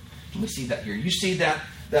powerful. And we see that here. You see that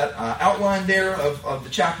outline there of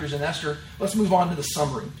the chapters in Esther. Let's move on to the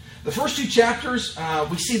summary. The first two chapters,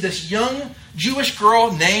 we see this young Jewish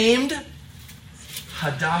girl named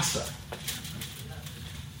Hadassah.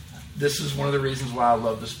 This is one of the reasons why I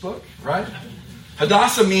love this book, right?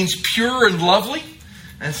 Hadassah means pure and lovely.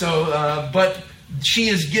 And so, but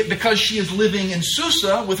because she is living in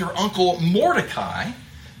Susa with her uncle Mordecai,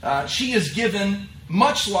 she is given,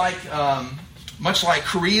 much like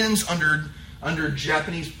Koreans under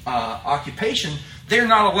Japanese occupation, they're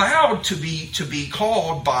not allowed to be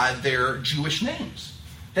called by their Jewish names.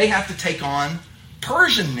 They have to take on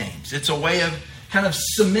Persian names. It's a way of kind of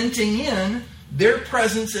cementing in their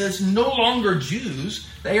presence as no longer Jews.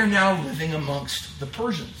 They are now living amongst the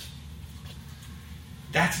Persians.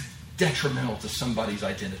 That's detrimental to somebody's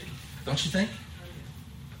identity, don't you think?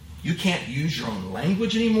 You can't use your own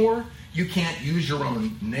language anymore. You can't use your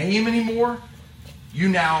own name anymore. You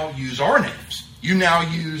now use our names. You now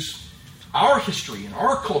use our history and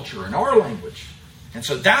our culture and our language. And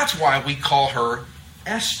so that's why we call her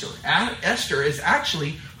Esther. Esther is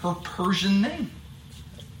actually her Persian name.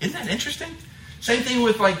 Isn't that interesting? Same thing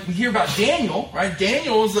with, like, we hear about Daniel, right?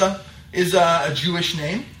 Daniel is a Jewish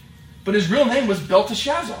name, but his real name was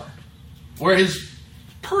Belteshazzar, or his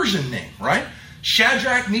Persian name, right?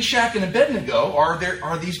 Shadrach, Meshach, and Abednego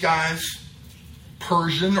are these guys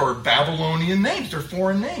Persian or Babylonian names? They're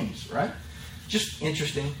foreign names, right? Just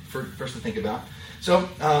interesting for us to think about. So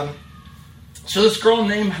this girl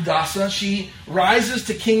named Hadassah, she rises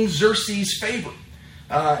to King Xerxes' favor.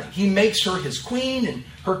 He makes her his queen, and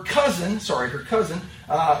her cousin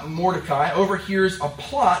Mordecai overhears a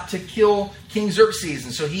plot to kill King Xerxes,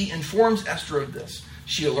 and so he informs Esther of this.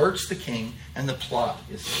 She alerts the king, and the plot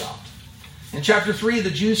is stopped. In chapter 3, the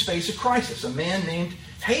Jews face a crisis. A man named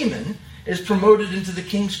Haman is promoted into the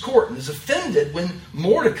king's court and is offended when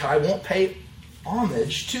Mordecai won't pay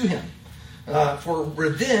homage to him. For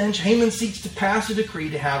revenge, Haman seeks to pass a decree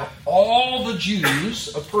to have all the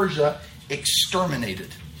Jews of Persia exterminated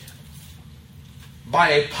by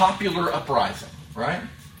a popular uprising, right?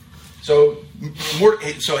 So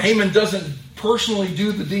Haman doesn't personally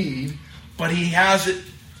do the deed, but he has it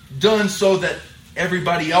done so that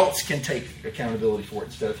everybody else can take accountability for it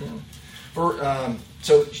instead of him.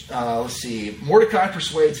 Let's see. Mordecai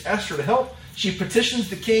persuades Esther to help. She petitions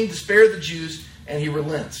the king to spare the Jews, and he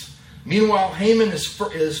relents. Meanwhile, Haman is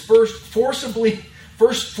first forced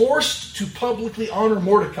to publicly honor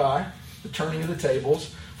Mordecai, the turning of the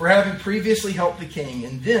tables, for having previously helped the king.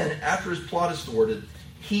 And then, after his plot is thwarted,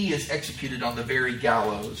 he is executed on the very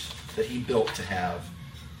gallows that he built to have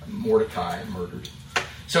Mordecai murdered.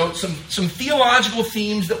 So some theological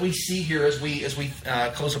themes that we see here as we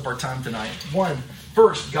close up our time tonight. One,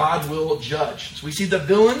 first, God will judge. So we see the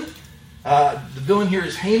villain. The villain here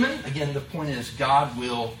is Haman. Again, the point is God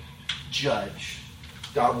will judge.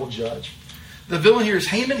 God will judge. The villain here is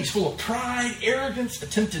Haman. He's full of pride, arrogance,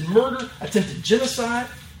 attempted murder, attempted genocide.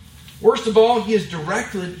 Worst of all, he has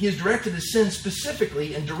directed his sin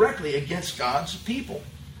specifically and directly against God's people,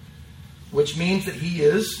 which means that he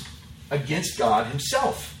is against God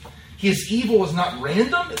himself. His evil is not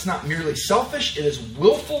random, it's not merely selfish, it is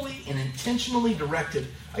willfully and intentionally directed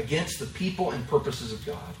against the people and purposes of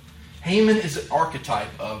God. Haman is an archetype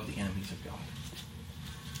of the enemies of God.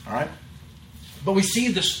 All right? But we see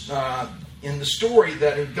this in the story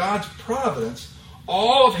that in God's providence,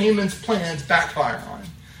 all of Haman's plans backfire on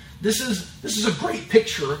him. This is a great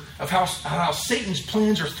picture of how Satan's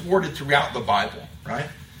plans are thwarted throughout the Bible, right?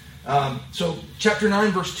 So chapter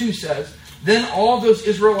 9, verse 2 says, "Then all those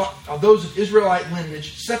of Israelite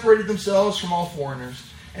lineage separated themselves from all foreigners,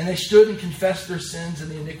 and they stood and confessed their sins and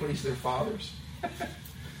the iniquities of their fathers."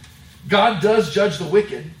 God does judge the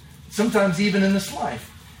wicked, sometimes even in this life.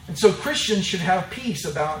 And so Christians should have peace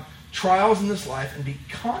about trials in this life and be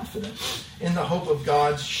confident in the hope of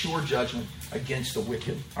God's sure judgment against the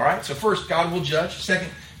wicked. All right, so first, God will judge. Second,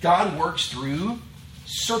 God works through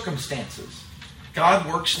circumstances. God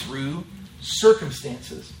works through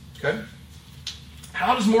circumstances. Okay?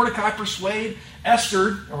 How does Mordecai persuade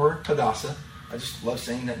Esther, or Hadassah, I just love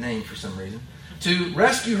saying that name for some reason, to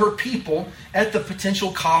rescue her people at the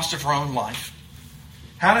potential cost of her own life?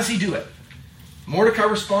 How does he do it? Mordecai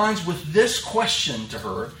responds with this question to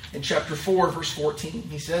her in chapter 4, verse 14.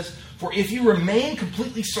 He says, "For if you remain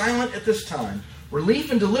completely silent at this time, relief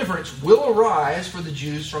and deliverance will arise for the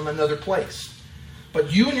Jews from another place.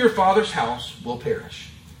 But you and your father's house will perish.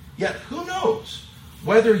 Yet who knows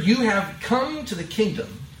whether you have come to the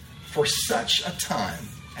kingdom for such a time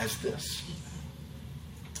as this?"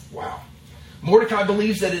 Wow. Mordecai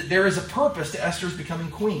believes that there is a purpose to Esther's becoming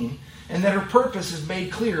queen, and that her purpose is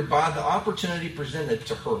made clear by the opportunity presented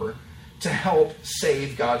to her to help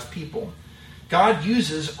save God's people. God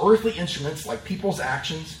uses earthly instruments like people's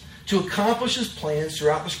actions to accomplish his plans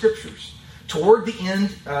throughout the scriptures, toward the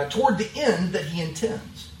end that he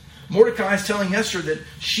intends. Mordecai is telling Esther that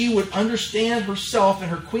she would understand herself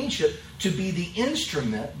and her queenship to be the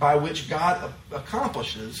instrument by which God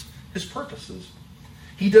accomplishes his purposes.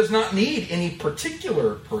 He does not need any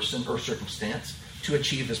particular person or circumstance to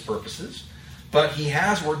achieve his purposes, but he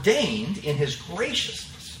has ordained in his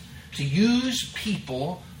graciousness to use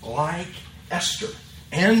people like Esther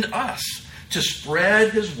and us to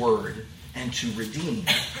spread his word and to redeem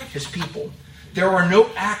his people. There are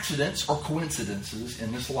no accidents or coincidences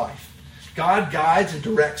in this life. God guides and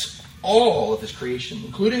directs all of his creation,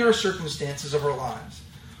 including our circumstances of our lives.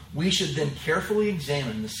 We should then carefully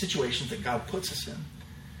examine the situations that God puts us in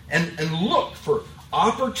and look for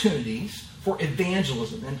opportunities for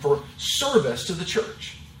evangelism and for service to the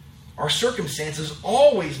church. Our circumstances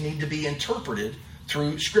always need to be interpreted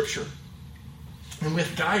through Scripture and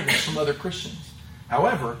with guidance from other Christians.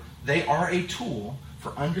 However, they are a tool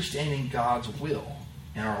for understanding God's will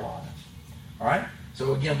in our lives. All right?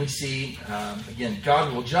 So again, we see,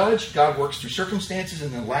 God will judge. God works through circumstances.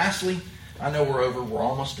 And then lastly, I know we're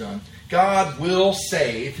almost done. God will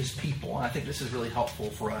save his people. And I think this is really helpful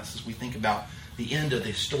for us as we think about the end of the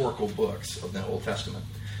historical books of the Old Testament.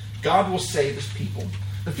 God will save his people.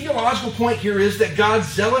 The theological point here is that God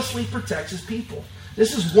zealously protects his people.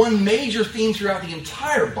 This is one major theme throughout the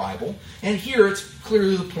entire Bible, and here it's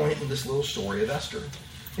clearly the point in this little story of Esther.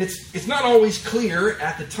 It's not always clear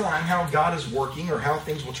at the time how God is working or how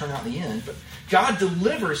things will turn out in the end, but God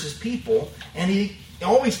delivers his people, and he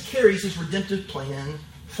always carries his redemptive plan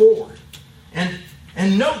forward. And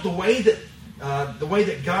note the way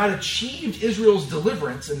that God achieved Israel's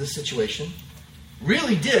deliverance in this situation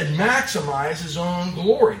really did maximize his own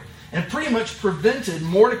glory and pretty much prevented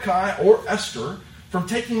Mordecai or Esther from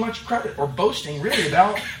taking much credit or boasting really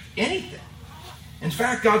about anything. In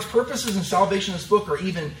fact, God's purposes in salvation in this book are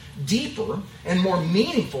even deeper and more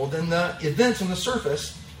meaningful than the events on the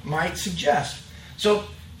surface might suggest. So,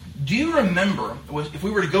 do you remember, if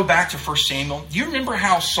we were to go back to 1 Samuel, do you remember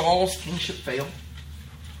how Saul's kingship failed?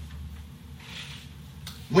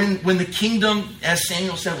 When the kingdom, as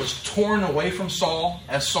Samuel said, was torn away from Saul,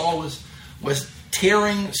 as Saul was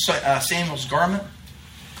tearing Samuel's garment,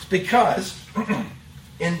 it's because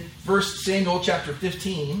in 1 Samuel chapter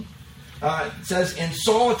 15, it says, "And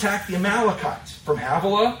Saul attacked the Amalekites from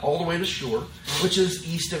Havilah all the way to Shur, which is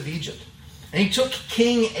east of Egypt. And he took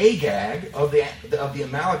King Agag of the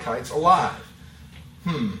Amalekites alive,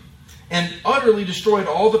 and utterly destroyed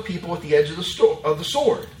all the people at the edge of the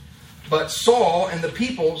sword. But Saul and the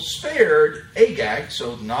people spared Agag,"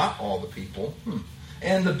 so not all the people,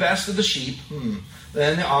 "and the best of the sheep,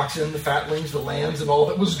 then the oxen, the fatlings, the lambs, and all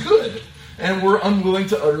that was good, and were unwilling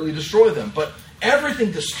to utterly destroy them. But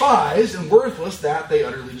everything despised and worthless, that they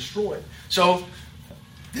utterly destroyed." So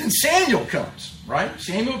Then Samuel comes, right?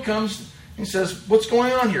 Samuel comes and says, what's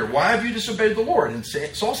going on here? Why have you disobeyed the Lord? And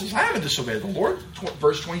Saul says, I haven't disobeyed the Lord.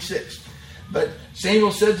 Verse 26. But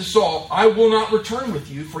Samuel said to Saul, I will not return with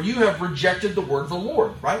you, for you have rejected the word of the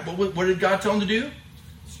Lord. Right? What did God tell him to do?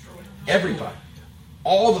 Everybody.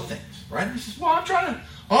 All the things. Right? He says, well, I'm trying to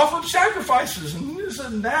offer up sacrifices and this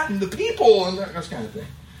and that and the people and that kind of thing.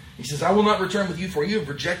 He says, I will not return with you, for you have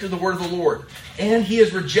rejected the word of the Lord. And he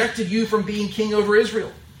has rejected you from being king over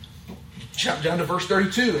Israel. Jump down to verse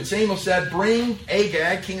 32. And Samuel said, bring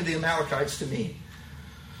Agag, king of the Amalekites, to me.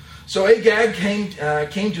 So Agag came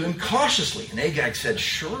to him cautiously. And Agag said,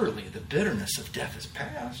 surely the bitterness of death is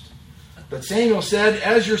past. But Samuel said,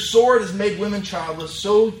 as your sword has made women childless,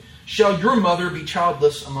 so shall your mother be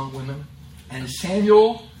childless among women. And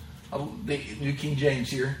Samuel, the New King James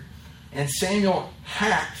here, and Samuel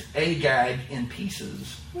hacked Agag in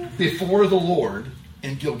pieces before the Lord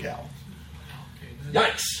in Gilgal.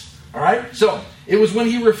 Yikes. All right? So, it was when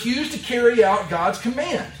he refused to carry out God's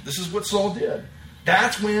command. This is what Saul did.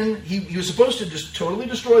 That's when he was supposed to just totally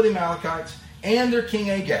destroy the Amalekites and their king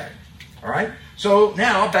Agag. All right? So,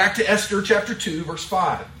 now back to Esther chapter 2, verse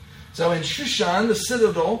 5. So, in Shushan, the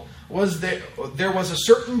citadel, there was a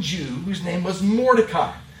certain Jew whose name was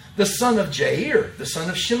Mordecai, the son of Jair, the son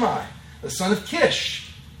of Shimei, the son of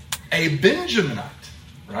Kish, a Benjaminite.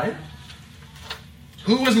 Right?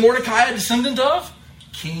 Who was Mordecai a descendant of?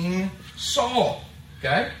 King Saul.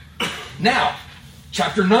 Okay? Now,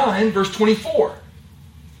 chapter 9, verse 24.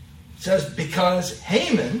 It says, because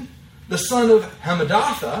Haman, the son of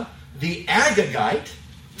Hammedatha, the Agagite,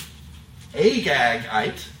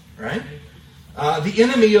 right? The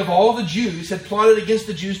enemy of all the Jews, had plotted against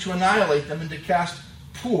the Jews to annihilate them and to cast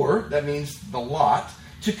Pur, that means the lot,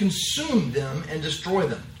 to consume them and destroy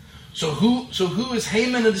them. So who is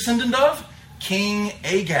Haman a descendant of? King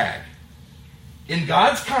Agag. In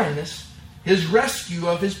God's kindness, his rescue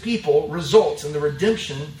of his people results in the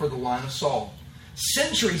redemption for the line of Saul.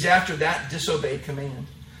 Centuries after that disobeyed command.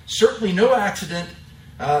 Certainly no accident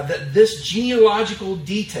that this genealogical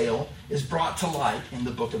detail is brought to light in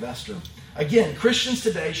the book of Esther. Again, Christians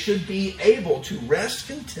today should be able to rest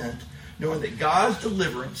content knowing that God's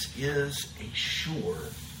deliverance is a sure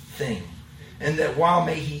thing. And that while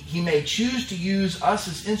he may choose to use us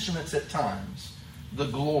as instruments at times, the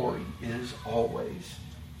glory is always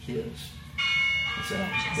his. So,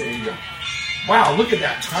 there you go. Wow, look at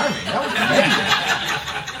that timing. That was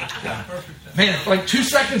amazing. Yeah. Man, like 2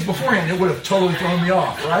 seconds beforehand, it would have totally thrown me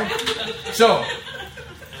off, right? So,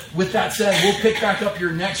 with that said, we'll pick back up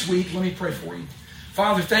here next week. Let me pray for you.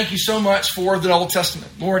 Father, thank you so much for the Old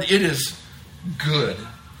Testament. Lord, it is good.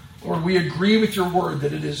 Lord, we agree with your word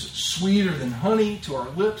that it is sweeter than honey to our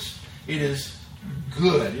lips. It is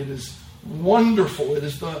good. It is wonderful. It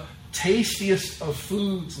is the tastiest of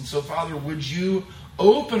foods. And so, Father, would you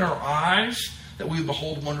open our eyes that we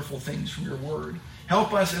behold wonderful things from your word.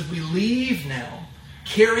 Help us as we leave now,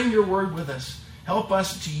 carrying your word with us. Help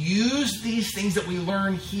us to use these things that we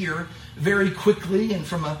learn here very quickly and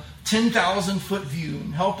from a 10,000-foot view.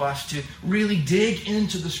 And help us to really dig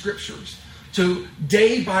into the scriptures. To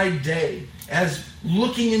day by day, as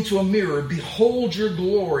looking into a mirror, behold your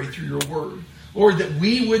glory through your word. Lord, that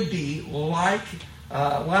we would be like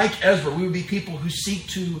Ezra. We would be people who seek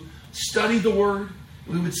to study the word.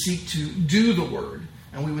 We would seek to do the word.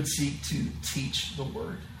 And we would seek to teach the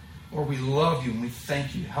word. Lord, we love you and we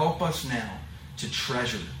thank you. Help us now to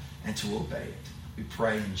treasure and to obey it. We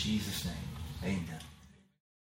pray in Jesus' name. Amen.